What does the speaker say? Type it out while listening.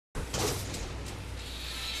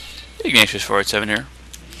Ignatius 487 here.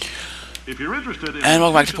 If you're interested in And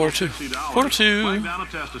welcome back to Portal 2. $60, Portal 2. flag down a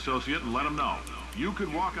test associate and let them know. You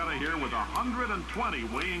could walk out of here with 120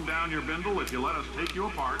 weighing down your bindle if you let us take you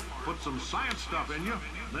apart, put some science stuff in you,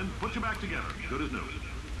 then put you back together. Good as new.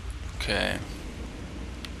 Okay.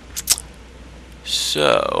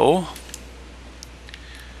 So,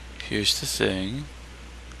 here's the thing.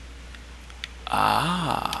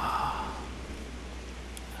 Ah.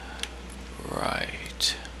 Right.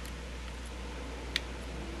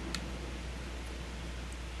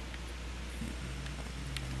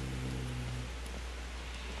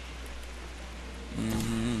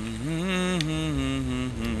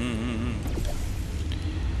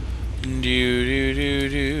 Do do do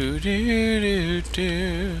do do do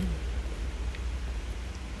do.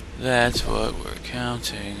 That's what we're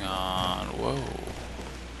counting on. Whoa.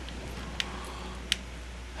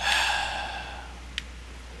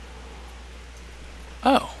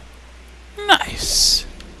 Oh. Nice.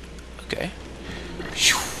 Okay.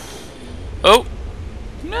 Oh.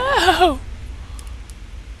 No.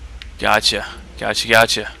 Gotcha.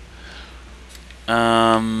 Gotcha.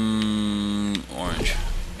 Orange.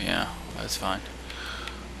 Yeah, that's fine.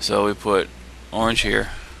 So we put orange here.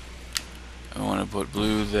 I want to put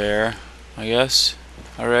blue there, I guess.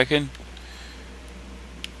 I reckon.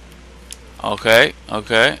 Okay.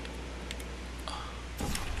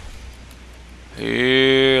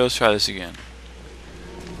 Here, let's try this again.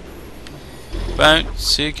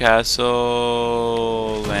 Bouncy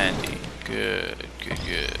castle landing. Good.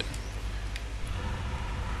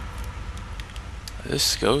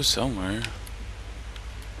 This goes somewhere.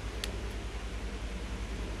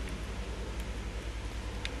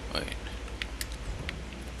 Wait.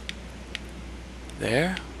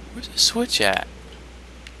 There? Where's the switch at?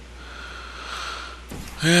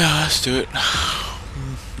 Yeah, let's do it.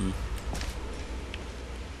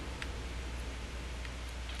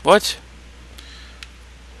 What?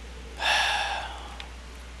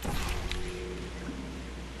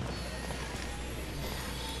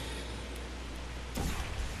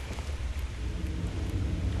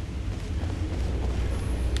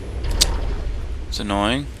 It's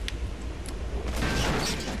annoying.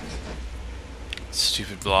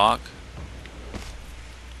 Stupid block.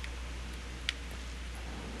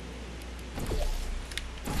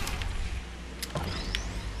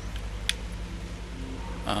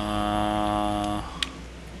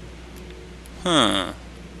 Huh.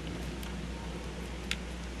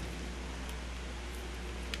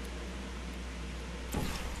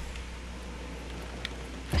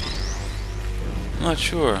 I'm not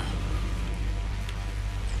sure.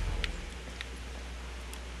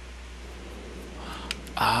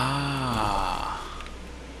 Ah.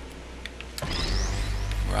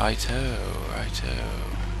 Righto.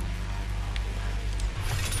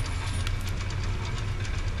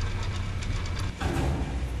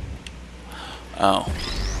 Oh.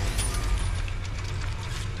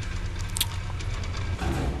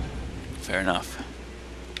 Fair enough.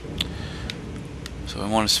 So we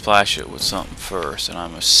want to splash it with something first, and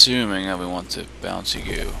I'm assuming that we want the bouncy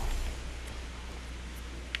goo.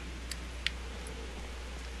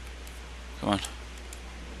 Come on.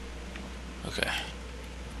 Okay.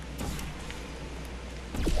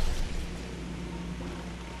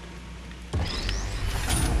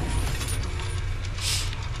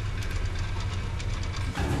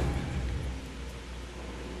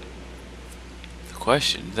 The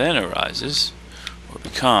question then arises, or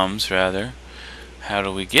becomes rather, how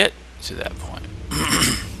do we get to that point?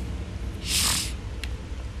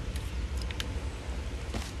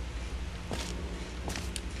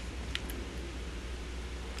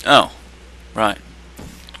 Oh, right.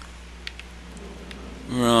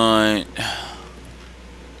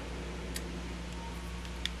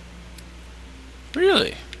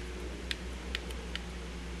 Really?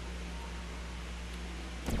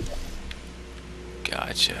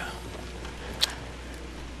 Gotcha.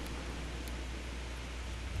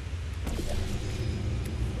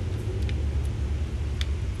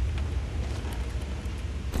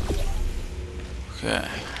 Okay.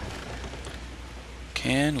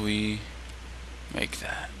 Can we make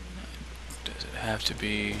that? Does it have to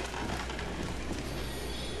be?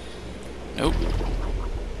 Nope.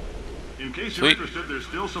 In case you're interested, there's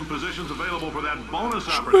still some positions available for that bonus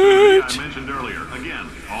opportunity I mentioned earlier. Again,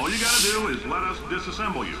 all you gotta do is let us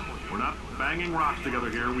disassemble you. We're not banging rocks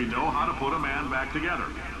together here. We know how to put a man back together.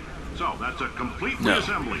 So, that's a complete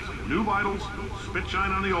reassembly. New vitals, spit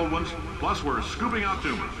shine on the old ones, plus we're scooping out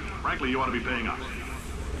tumors. Frankly, you ought to be paying us.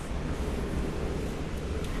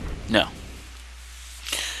 No.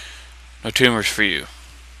 No tumors for you.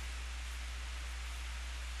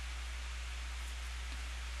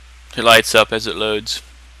 It lights up as it loads.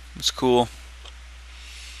 It's cool.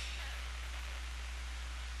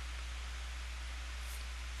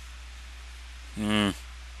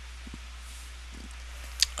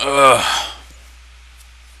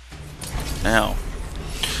 Now,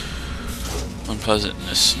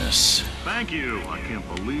 unpleasantness. Thank you. I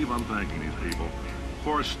can't believe I'm thanking these people.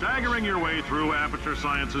 For staggering your way through Aperture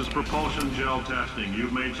Science's propulsion gel testing,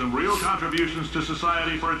 you've made some real contributions to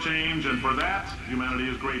society for a change, and for that, humanity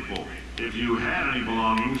is grateful. If you had any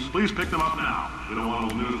belongings, please pick them up now. We don't want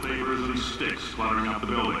those newspapers and sticks cluttering up the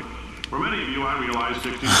building. For many of you, I realize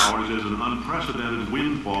 $60 is an unprecedented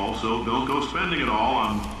windfall, so don't go spending it all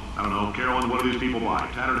on, I don't know, Carolyn, what do these people buy?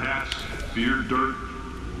 Tattered hats? Beard dirt?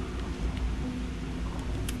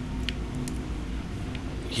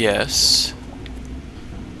 Yes.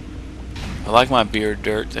 I like my beard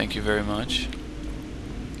dirt, thank you very much.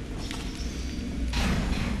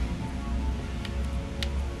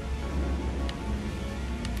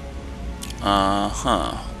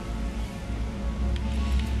 Uh-huh.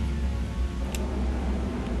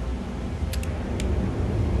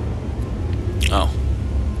 Oh.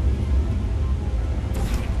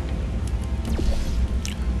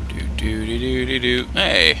 Do.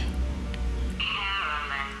 Hey. Carolyn,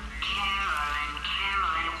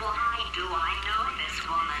 why do I know this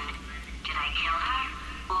woman? Did I kill her?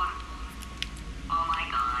 Or... Oh my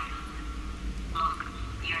God. Look,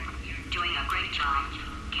 you're doing a great job.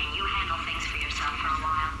 Can you handle things for yourself for a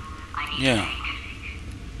while? I need to think.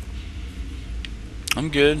 I'm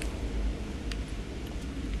good.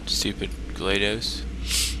 Stupid GLaDOS.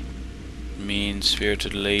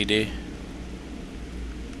 Mean-spirited lady.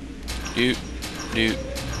 Do.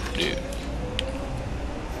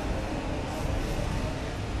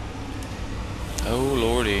 Oh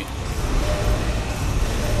lordy.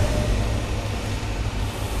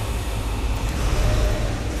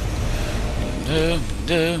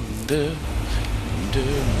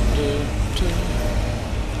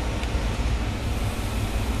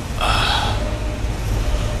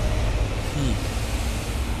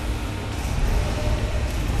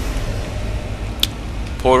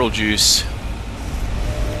 Portal juice.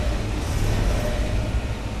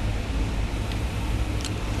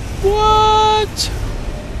 What?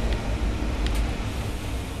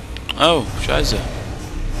 Oh, Shiza.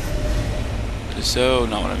 So,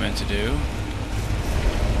 not what I meant to do.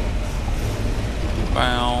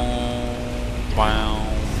 Wow. Wow.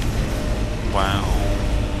 Wow.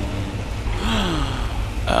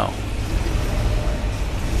 Oh.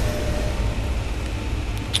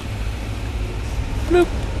 Bloop.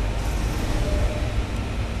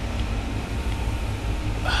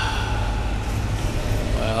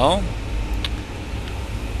 Well,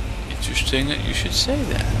 interesting that you should say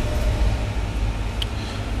that.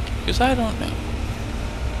 Because I don't know.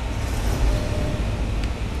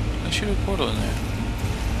 I should have a portal in there.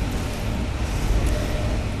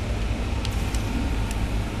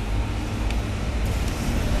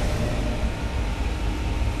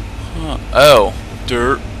 Huh. Oh,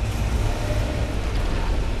 dirt.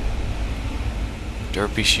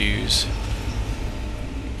 Derpy shoes.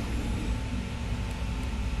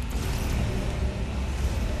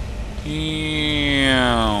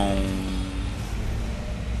 Yeah.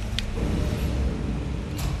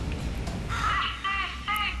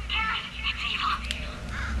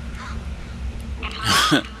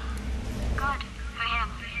 Good for him.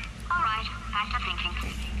 All right, back to thinking.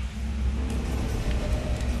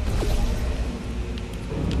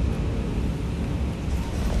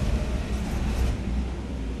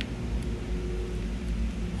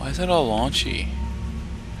 Why is that all launchy?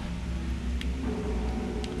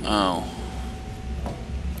 Oh.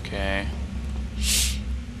 Okay.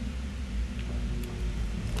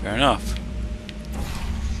 Fair enough.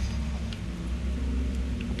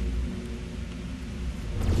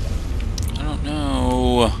 I don't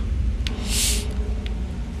know.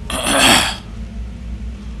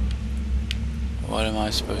 What am I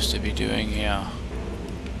supposed to be doing here?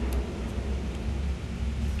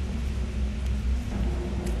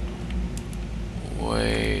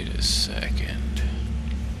 Wait a second.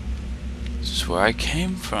 This is where I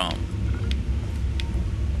came from.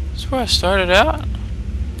 This is where I started out.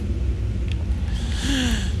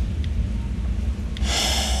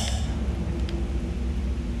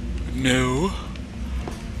 No.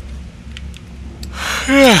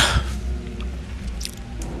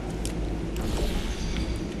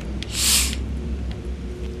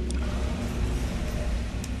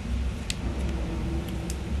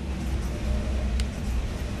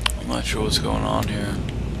 I'm not sure what's going on here.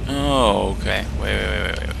 Oh, okay.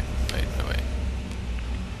 Wait.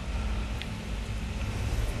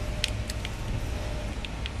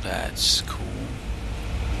 That's cool.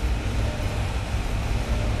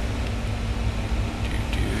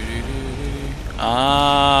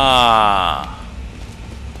 Ah.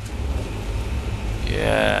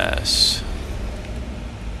 Yes.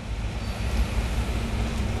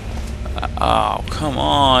 Oh, come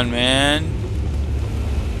on, man.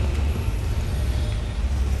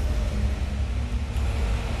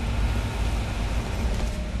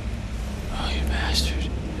 Oh, you bastard.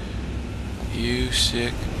 You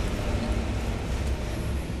sick.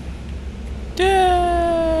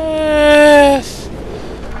 Death.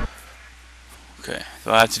 Okay,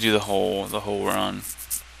 so I have to do the whole run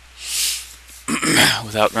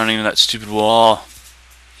without running into that stupid wall.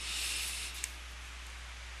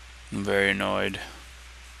 I'm very annoyed.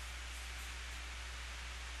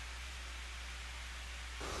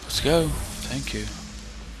 Let's go. Thank you.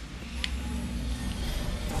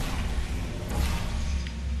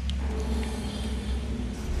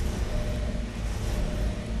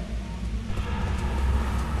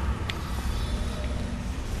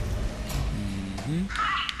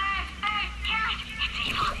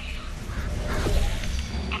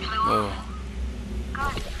 Whoa.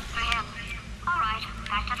 Good for him. All right,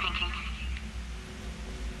 back to thinking.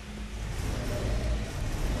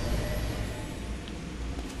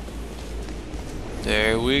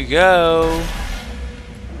 There we go.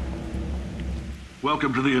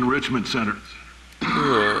 Welcome to the Enrichment Center.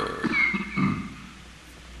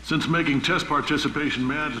 Since making test participation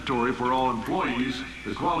mandatory for all employees,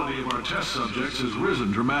 the quality of our test subjects has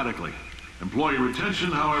risen dramatically. Employee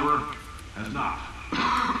retention, however, has not.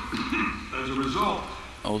 As a result,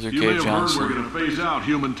 Older you may Cave have heard we're Johnson. going to phase out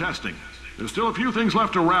human testing. There's still a few things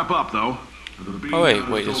left to wrap up, though. Oh,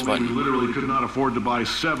 wait, this told me button. we literally could not afford to buy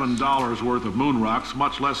 $7 worth of moon rocks,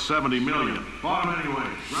 much less 70 million. Bought them anyway.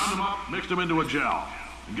 Ground them up, mixed them into a gel.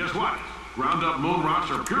 And guess what? Ground up moon rocks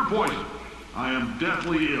are pure poison. I am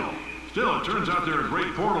deathly ill. Still, it turns out they're a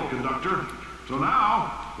great portal conductor. So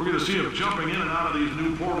now, we're going to see if jumping in and out of these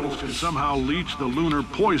new portals can somehow leach the lunar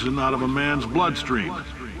poison out of a man's bloodstream.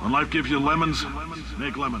 When life gives you lemons,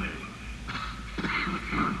 make lemonade.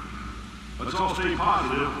 Let's all stay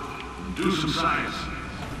positive and do some science.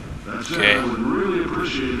 That said, Okay. I would really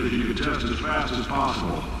appreciate it if you could test as fast as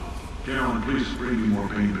possible. Carolyn, please bring me more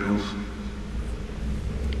pain pills.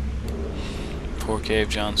 Poor Cave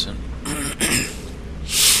Johnson.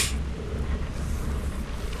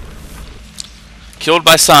 Killed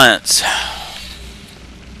by science.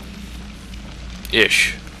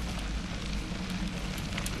 Ish.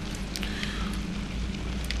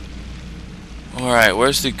 Alright,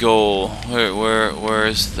 where's the goal? Where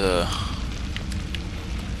is the...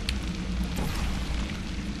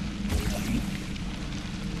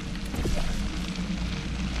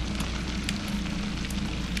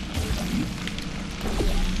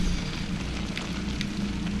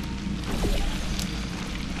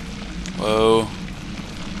 Whoa.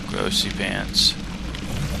 Grossy pants.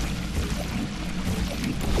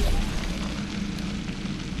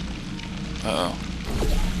 Uh-oh.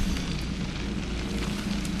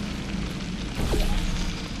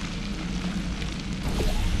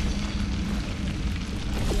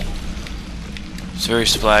 It's very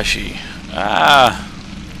splashy. Ah!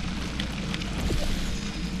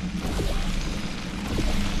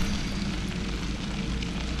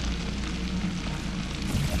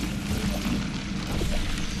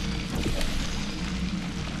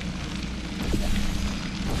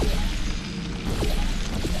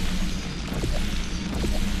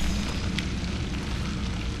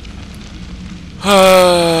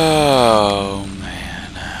 Oh,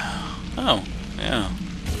 man. Oh, yeah.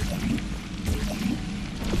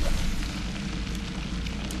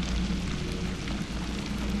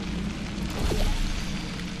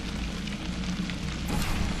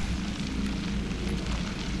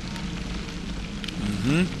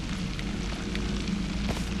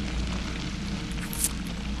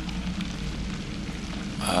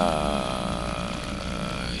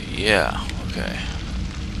 Yeah, okay.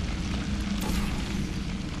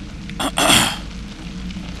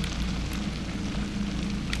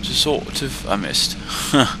 Just sort of, I missed.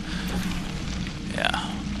 Yeah.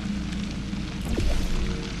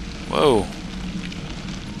 Whoa.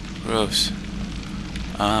 Gross.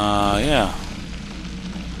 Yeah.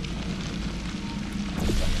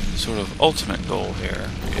 Sort of ultimate goal here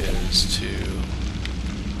is to,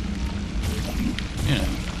 you know,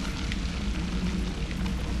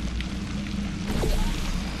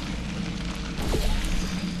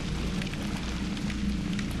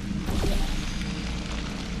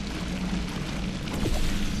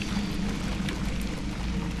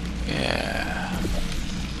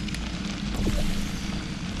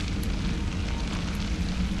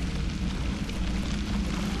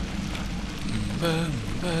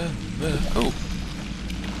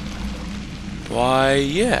 Why,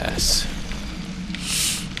 yes.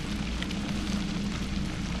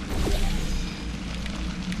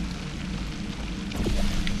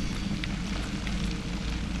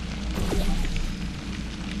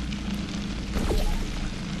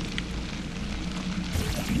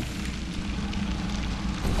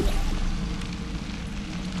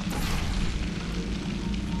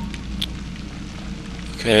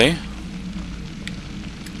 Okay.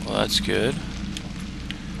 Well, that's good.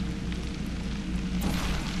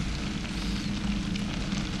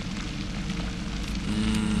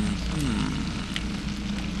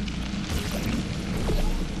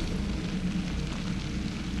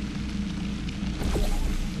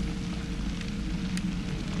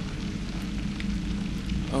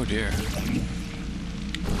 Oh dear.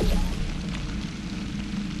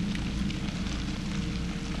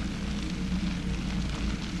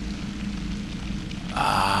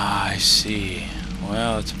 Ah, I see.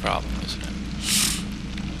 Well, it's a problem, isn't it?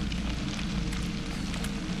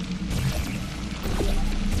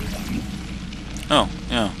 Oh,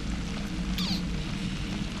 yeah.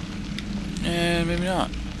 And maybe not.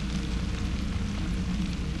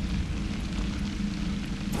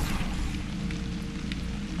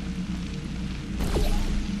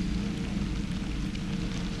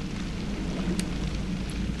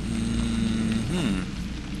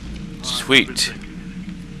 Sweet.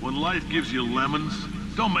 When life gives you lemons,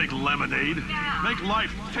 don't make lemonade. Make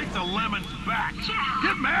life take the lemons back.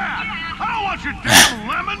 Get mad! I don't want your damn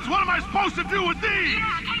lemons! What am I supposed to do with these?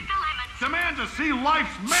 Take the lemons. Demand to see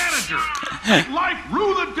Life's manager. Make Life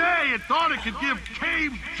rue the day it thought it could give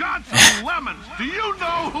Cave Johnson lemons. Do you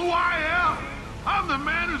know who I am? I'm the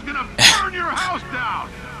man who's gonna burn your house down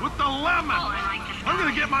with the lemon. I'm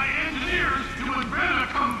gonna get my engineers to invent a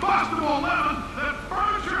combustible lemon that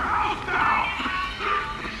burns your house down.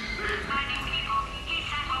 Finding people. He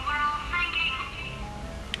said what we're all thinking.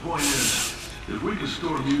 Point is, if we can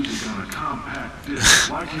store music on a compact disc,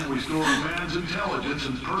 why can't we store a man's intelligence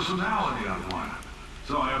and personality on one?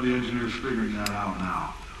 So I have the engineers figuring that out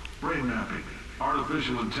now. Brain mapping,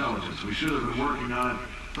 artificial intelligence. We should have been working on it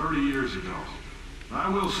 30 years ago. I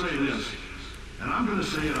will say this, and I'm going to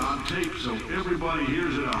say it on tape so everybody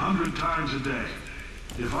hears it 100 times a day.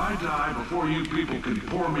 If I die before you people can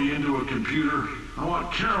pour me into a computer, I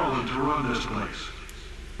want Carolyn to run this place.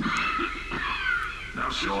 Now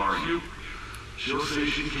she'll argue. She'll say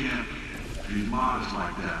she can't. She's modest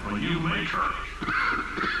like that, but you make her.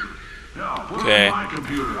 Yeah, put her on my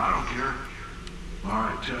computer. I don't care. All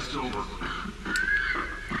right, test over.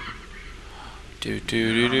 Do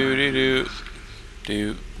do do do do do.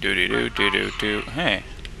 Do do do do do do. Hey.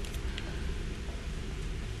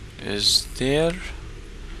 Is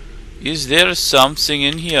there something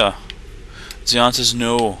in here? The answer is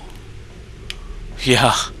no.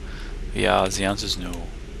 Yeah. Yeah, the answer is no.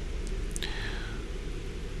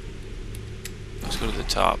 Let's go to the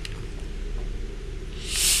top.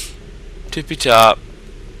 Tippy top.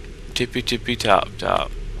 Tippy tippy top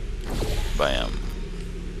top. Bam.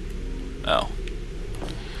 Oh.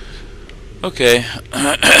 Okay.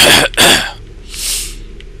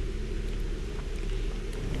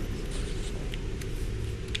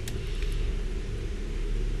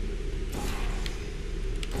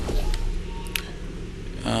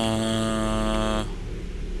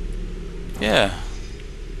 Yeah.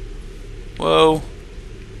 Whoa.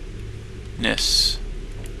 Ness.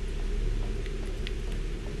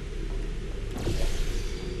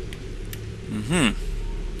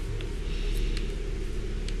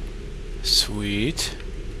 Sweet.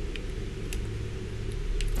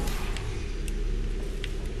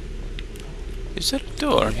 Is that a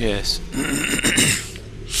door? Yes.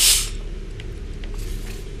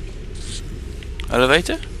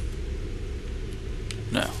 Elevator?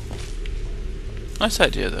 No. Nice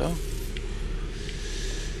idea though.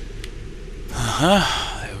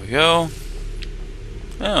 There we go.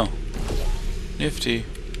 Oh. Nifty.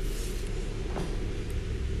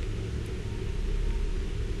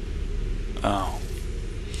 Oh.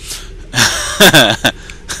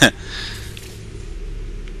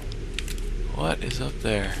 What is up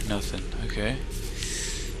there? Nothing. Okay.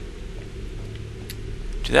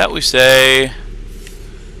 To that we say,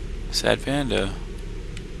 sad panda.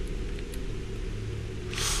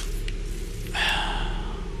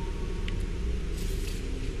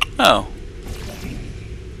 Oh.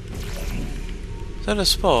 Is that a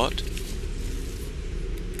spot?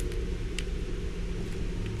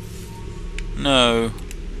 No.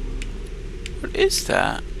 What is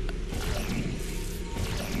that?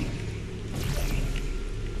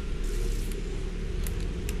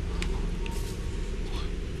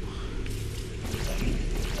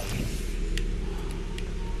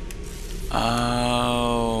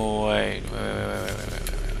 Oh, wait.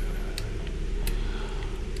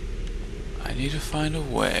 I need to find a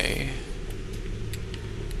way.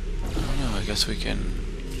 I don't know, I guess we can...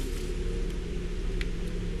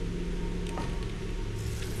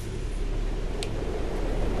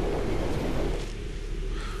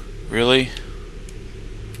 Really?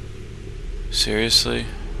 Seriously?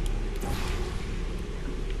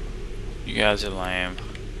 You guys are lame.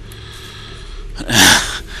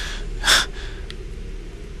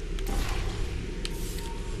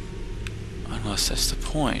 Unless that's the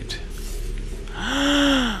point.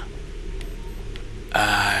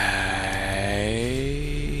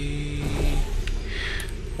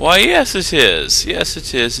 Why, yes it is. Yes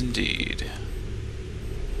it is indeed.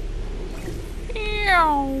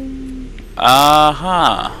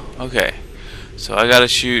 Aha. Okay. So I gotta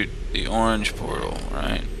shoot the orange portal,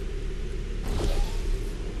 right?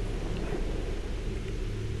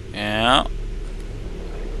 Yeah.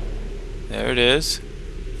 There it is.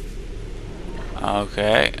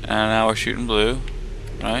 Okay. And now we're shooting blue,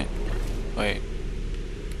 right? Wait.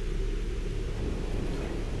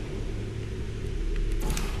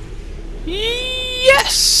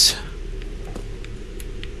 Yes!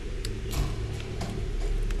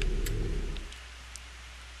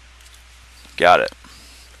 Got it.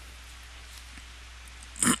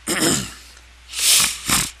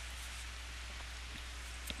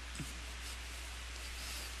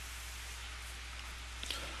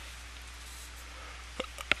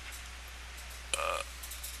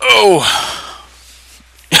 Oh!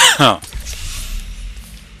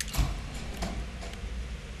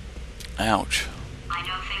 Ouch. I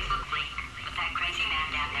know things look bleak, but that crazy man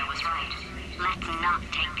down there was right. Let's not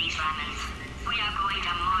take these lemons. We are going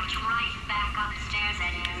to march right back upstairs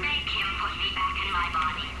and make him put me back in my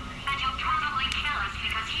body. And he'll probably kill us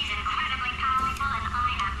because he's incredibly powerful and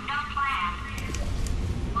I have no plan.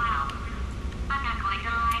 Well, I'm not going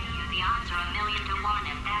to lie to you. The odds are 1,000,000 to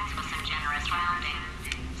 1 and that's with some generous rounding.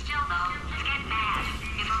 Still though, let's get mad.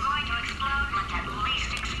 If we're going to explode, let's at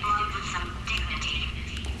least explode with some dignity.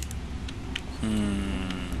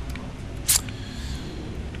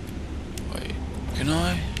 Wait, can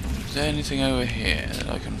I? Is there anything over here that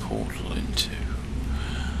I can portal into?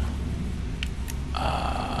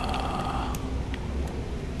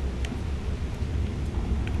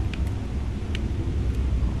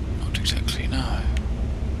 Not exactly, no.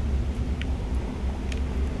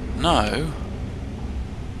 No?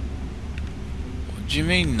 What do you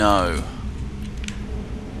mean, no?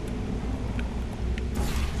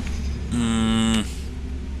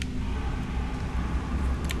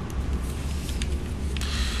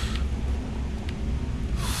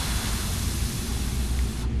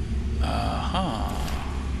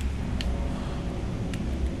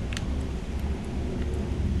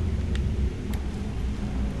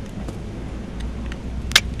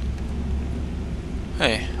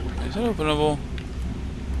 Hey, is it openable?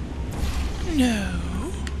 No.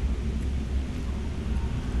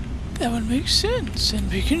 That would make sense and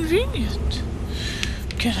be convenient.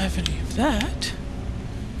 Can't have any of that.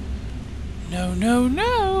 No, no,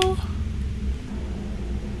 no.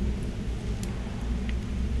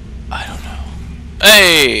 I don't know.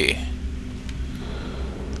 Hey!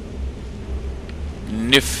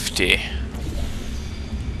 Nifty.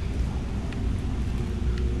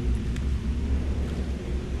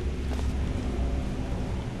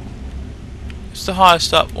 It's the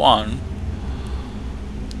highest up one.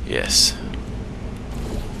 Yes.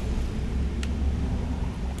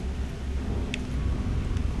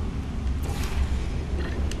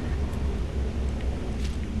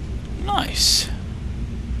 Nice.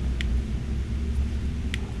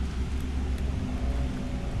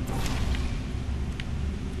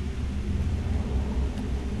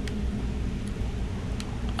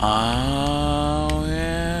 Oh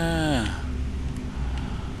yeah.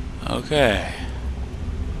 Okay.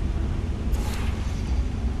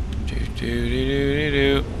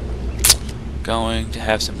 Do. Going to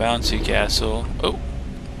have some bouncy castle. Oh.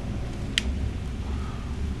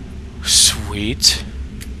 Sweet.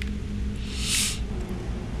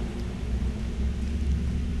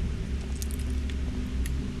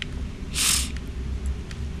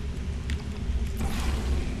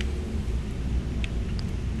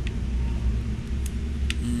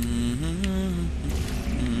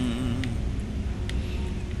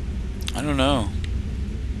 I don't know.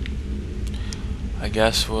 I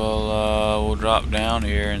guess we'll drop down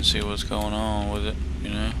here and see what's going on with it, you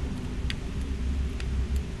know.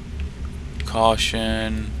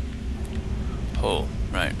 Caution. Hole.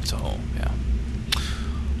 Right, it's a hole, yeah.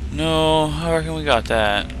 No, I reckon we got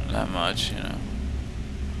that much, you know.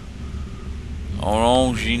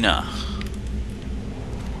 Orangina.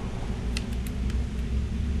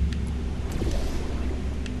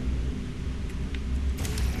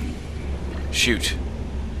 Shoot.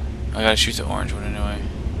 I gotta shoot the orange one anyway.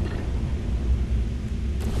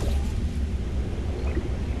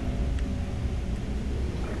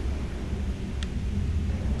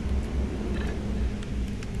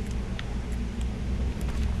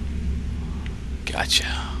 Gotcha.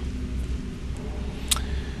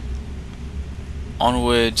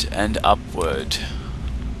 Onward and upward.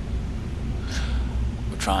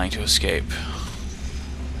 We're trying to escape.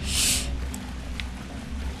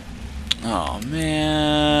 Oh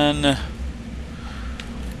man.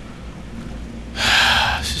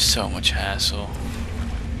 This is so much hassle.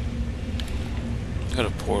 I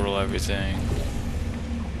gotta portal everything.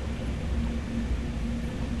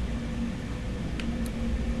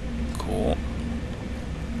 Cool.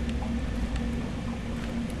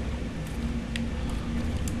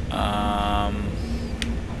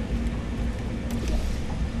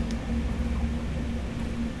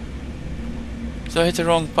 So I hit the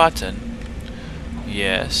wrong button.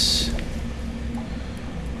 Yes.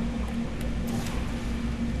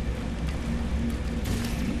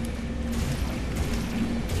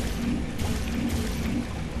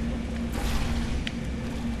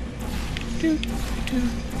 Do do do do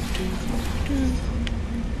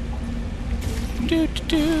do do do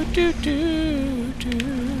do do do do do do.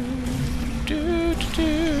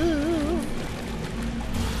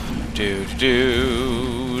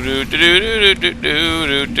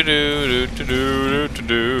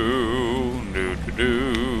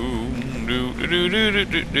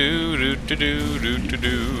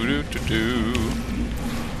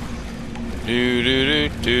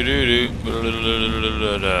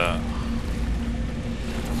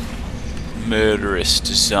 Murderous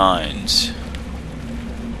designs.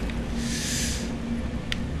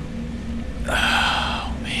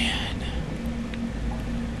 Oh man.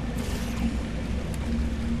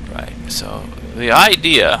 Right, so the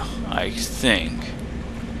idea, I think,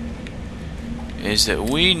 is that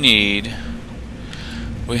we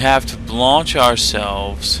have to launch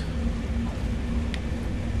ourselves.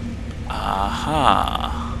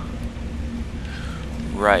 Aha.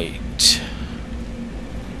 Right.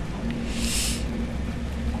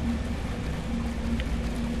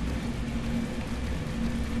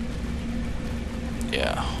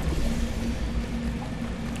 Yeah.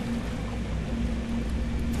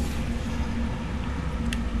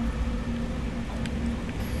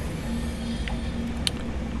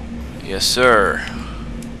 Yes, sir.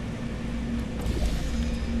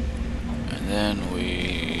 And then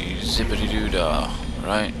we zippity-doo-dah,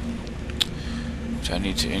 right? Which I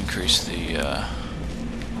need to increase the, I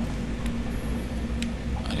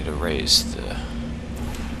need to raise the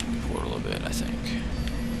portal a bit, I think.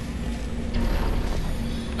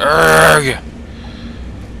 Urgh!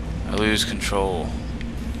 I lose control.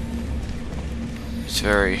 It's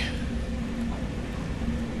very,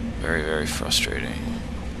 very, very frustrating.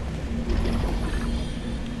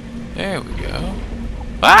 There we go.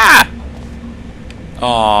 Ah!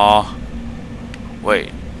 Aww.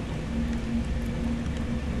 Wait.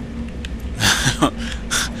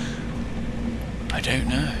 I don't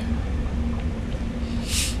know.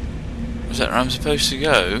 Was that where I'm supposed to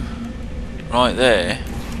go? Right there.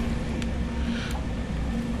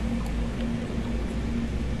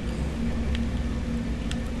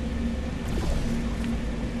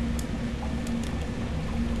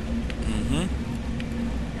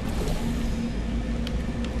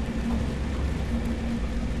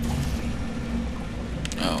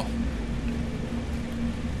 Oh.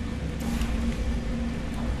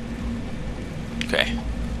 Okay.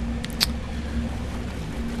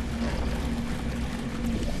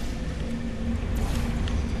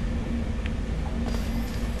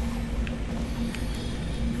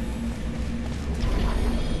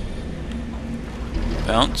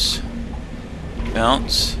 Bounce.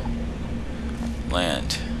 Bounce.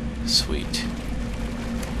 Land. Sweet.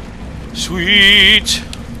 Sweet!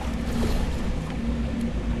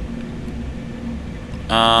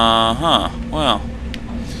 Uh-huh. Well.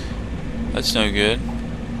 That's no good.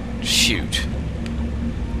 Shoot.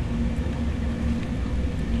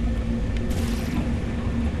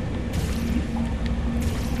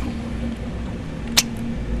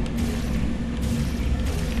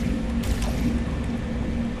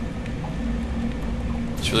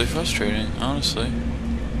 It's really frustrating, honestly.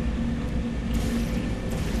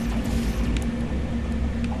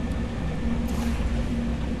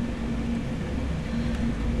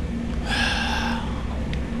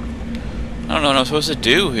 I don't know what I'm supposed to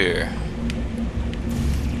do here.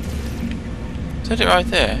 Is it right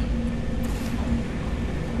there?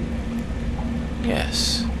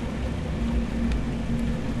 Yes.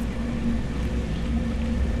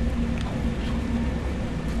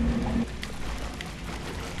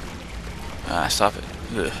 Ah, stop it.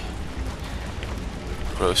 Ugh.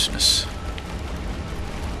 Grossness.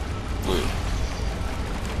 Blue.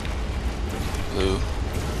 Blue.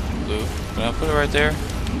 Blue. Can I put it right there?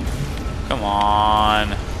 Come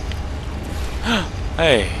on.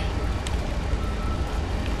 Hey.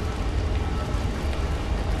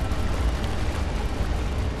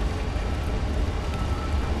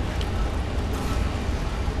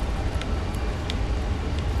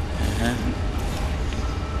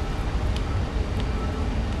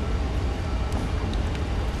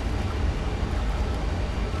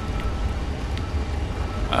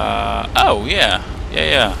 Oh, yeah.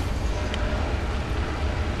 Yeah.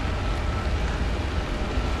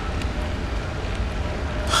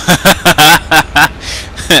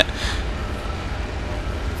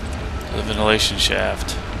 The ventilation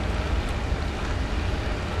shaft.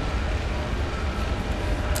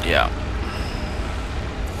 Yeah.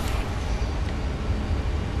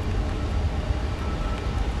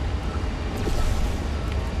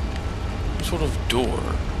 What sort of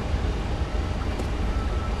door?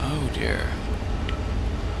 Oh dear.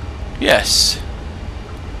 Yes.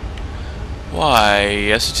 Why,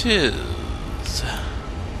 yes it is.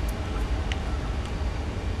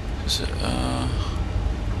 Is it,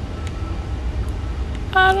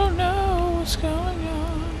 I don't know what's going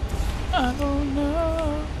on. I don't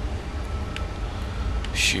know.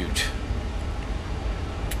 Shoot.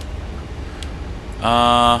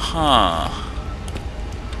 Am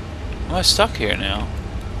I stuck here now?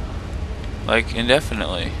 Like,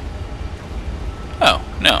 indefinitely? Oh,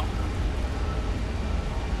 no.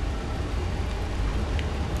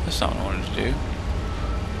 That's not what I wanted to do.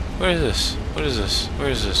 Where is this? What is this? Where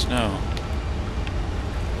is this? No.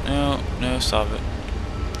 No, stop it.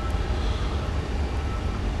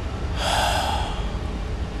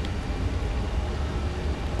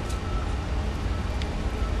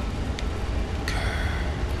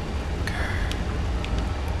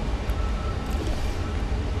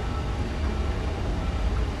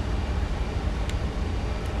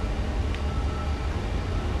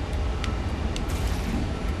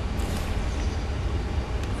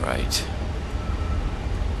 Right.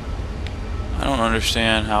 I don't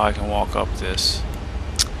understand how I can walk up this.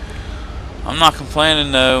 I'm not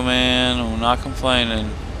complaining though, man. I'm not complaining.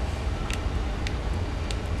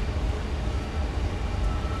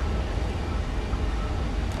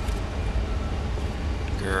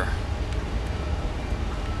 Grr.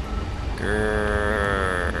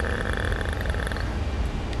 Grr.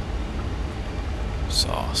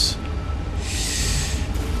 Sauce.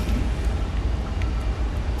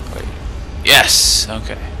 Yes!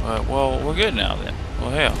 Okay. Well, we're good now then. Well,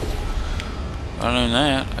 hell. Other than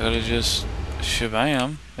that, I gotta just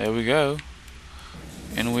shabam. There we go.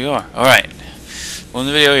 And we are. Alright. We'll end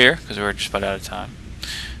the video here, because we're just about out of time.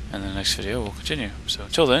 And the next video will continue. So,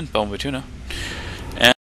 until then, Bone Tuna.